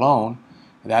prednisone alone.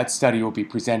 That study will be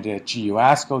presented at GU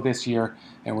ASCO this year,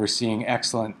 and we're seeing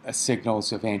excellent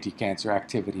signals of anti-cancer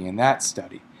activity in that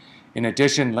study. In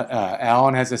addition,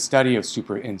 Alan has a study of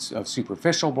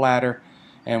superficial bladder,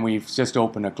 and we've just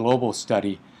opened a global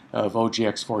study of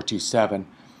OGX-427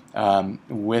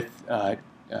 with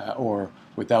or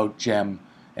without GEM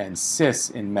and CIS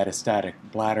in metastatic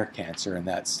bladder cancer, and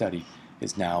that study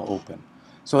is now open.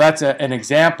 So that's an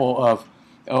example of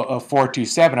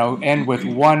 427. I'll end with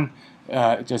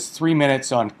just 3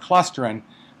 minutes on clusterin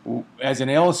as an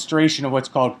illustration of what's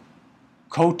called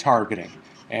co-targeting.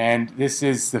 And this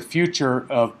is the future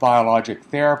of biologic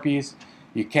therapies.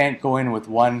 You can't go in with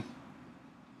one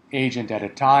agent at a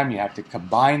time. You have to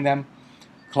combine them.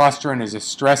 Clusterin is a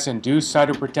stress-induced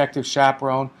cytoprotective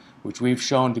chaperone, which we've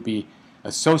shown to be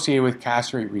associated with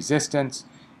castrate resistance.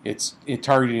 Its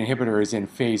targeted inhibitor is in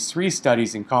phase 3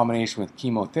 studies in combination with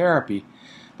chemotherapy.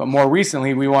 But more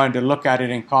recently, we wanted to look at it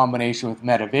in combination with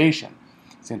medivation,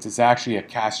 since it's actually a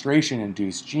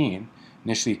castration-induced gene,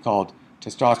 initially called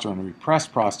testosterone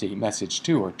repressed prostate message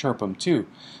 2 or TRPM2.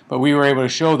 But we were able to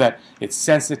show that it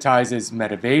sensitizes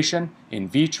medivation in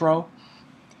vitro,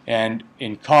 and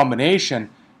in combination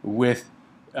with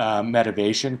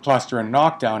medivation, clusterin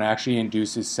knockdown actually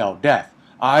induces cell death.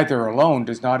 Either alone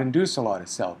does not induce a lot of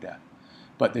cell death,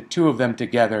 but the 2 of them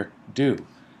together do.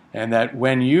 And that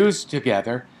when used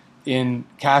together in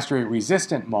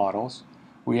castrate-resistant models,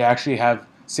 we actually have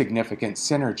significant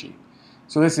synergy.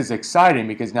 So this is exciting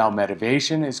because now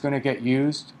medivation is going to get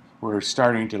used. We're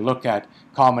starting to look at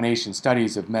combination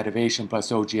studies of medivation plus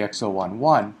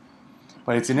OGX-011.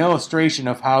 But it's an illustration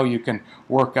of how you can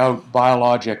work out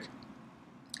biologic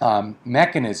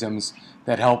mechanisms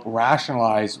that help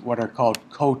rationalize what are called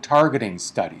co-targeting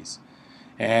studies.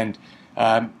 And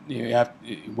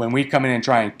when we come in and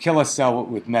try and kill a cell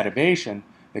with medivation,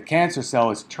 the cancer cell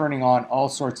is turning on all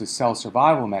sorts of cell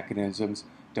survival mechanisms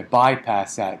to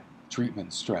bypass that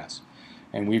treatment stress.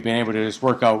 And we've been able to just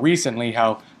work out recently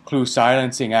how clue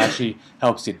silencing actually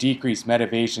helps to decrease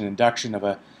medivation induction of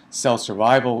a cell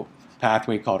survival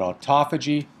pathway called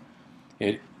autophagy.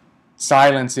 It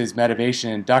silences metivation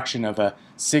and induction of a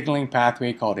signaling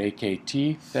pathway called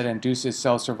AKT that induces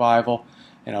cell survival.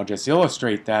 And I'll just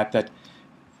illustrate that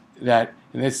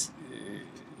this,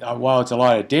 while it's a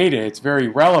lot of data, it's very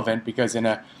relevant because in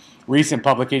a recent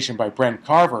publication by Brent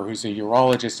Carver, who's a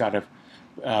urologist out of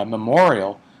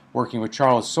Memorial, working with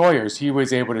Charles Sawyers, he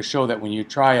was able to show that when you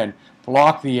try and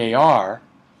block the AR,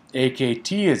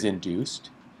 AKT is induced,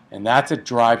 and that's a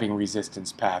driving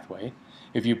resistance pathway.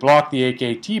 If you block the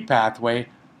AKT pathway,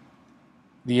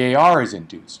 the AR is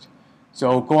induced.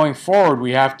 So going forward,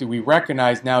 we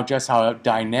recognize now just how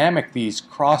dynamic these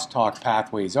crosstalk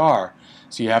pathways are.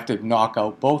 So you have to knock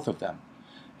out both of them.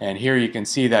 And here you can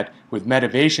see that with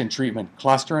metivation treatment,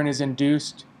 clusterin is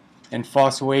induced and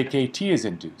phospho-AKT is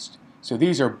induced. So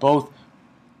these are both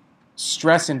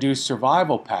stress-induced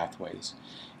survival pathways.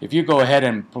 If you go ahead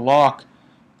and block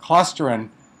clusterin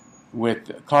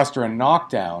with clusterin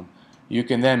knockdown, you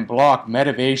can then block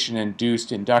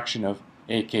metivation-induced induction of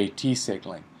AKT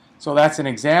signaling. So that's an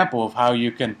example of how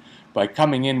you can, by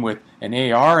coming in with an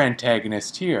AR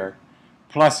antagonist here,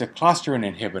 plus a clusterin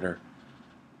inhibitor,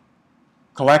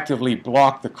 collectively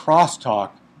block the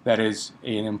crosstalk that is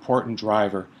an important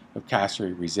driver of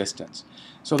castrate resistance.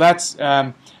 So that's,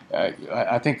 I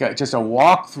think, just a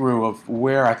walkthrough of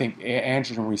where I think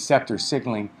androgen receptor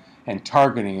signaling and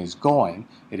targeting is going.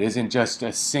 It isn't just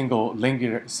a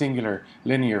singular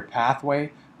linear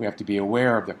pathway. We have to be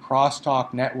aware of the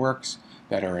crosstalk networks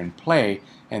that are in play,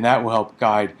 and that will help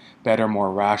guide better,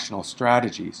 more rational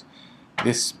strategies.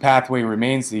 This pathway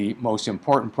remains the most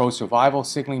important pro-survival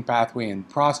signaling pathway in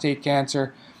prostate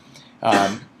cancer.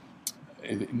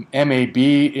 MAB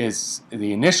is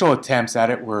the initial attempts at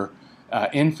it were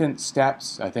infant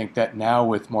steps. I think that now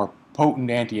with more potent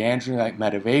anti-androgen like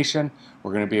metivation,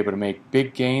 we're going to be able to make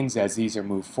big gains as these are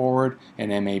moved forward in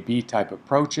MAB type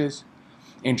approaches.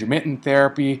 Intermittent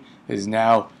therapy is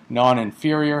now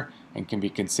non-inferior and can be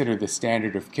considered the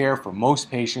standard of care for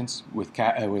most patients with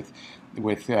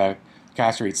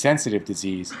castrate-sensitive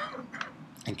disease.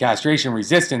 And castration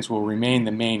resistance will remain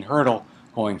the main hurdle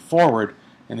going forward,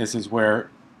 and this is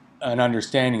where an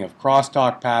understanding of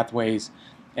crosstalk pathways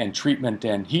and treatment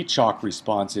and heat shock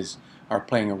responses are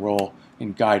playing a role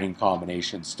in guiding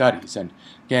combination studies. And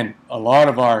again, a lot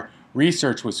of our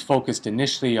research was focused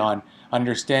initially on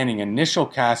understanding initial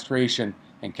castration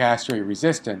and castrate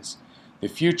resistance. The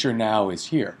future now is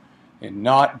here, and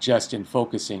not just in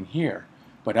focusing here,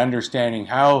 but understanding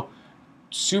how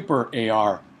super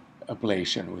AR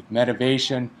ablation with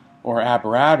metivation or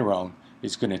abiraterone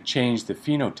is going to change the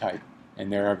phenotype.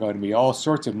 And there are going to be all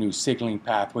sorts of new signaling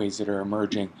pathways that are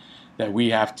emerging that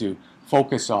we have to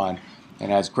focus on.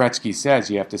 And as Gretzky says,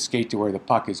 you have to skate to where the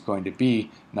puck is going to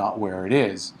be, not where it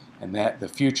is. And that the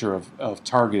future of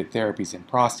targeted therapies in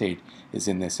prostate is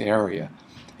in this area.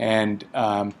 And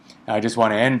I just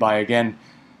want to end by again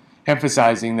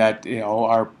emphasizing that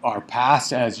our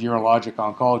past as urologic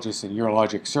oncologists and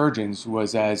urologic surgeons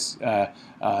was as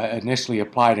initially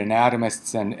applied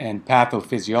anatomists and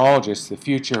pathophysiologists. The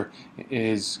future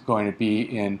is going to be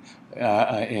in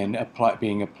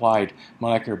being applied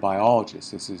molecular biologists.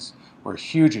 This is where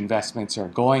huge investments are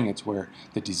going. It's where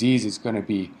the disease is going to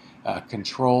be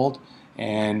controlled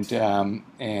and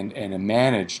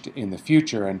managed in the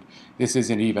future. And this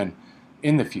isn't even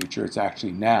in the future, it's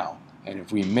actually now. And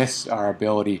if we miss our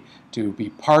ability to be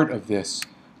part of this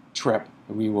trip,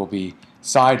 we will be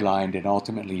sidelined and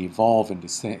ultimately evolve into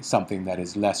something that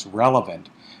is less relevant.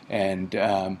 And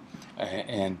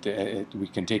we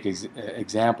can take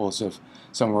examples of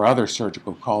some of our other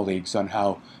surgical colleagues on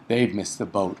how they've missed the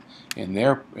boat in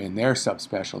their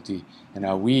subspecialty, and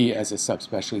how we as a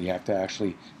subspecialty have to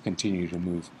actually continue to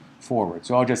move forward.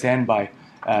 So I'll just end by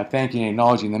thanking and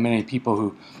acknowledging the many people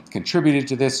who contributed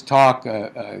to this talk.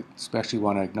 Especially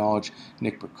want to acknowledge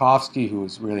Nick Burkowski, who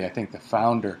is really, I think, the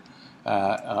founder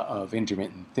of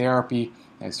intermittent therapy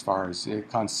as far as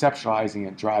conceptualizing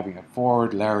and driving it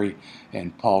forward. Larry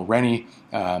and Paul Rennie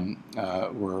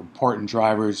were important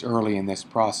drivers early in this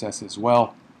process as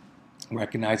well.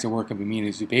 Recognize the work of Amina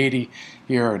Zubeidi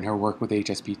here and her work with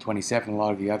HSP27, a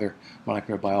lot of the other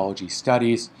molecular biology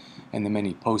studies, and the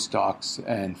many postdocs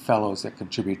and fellows that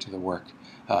contribute to the work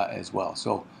as well.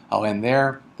 So I'll end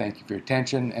there. Thank you for your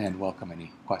attention and welcome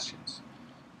any questions.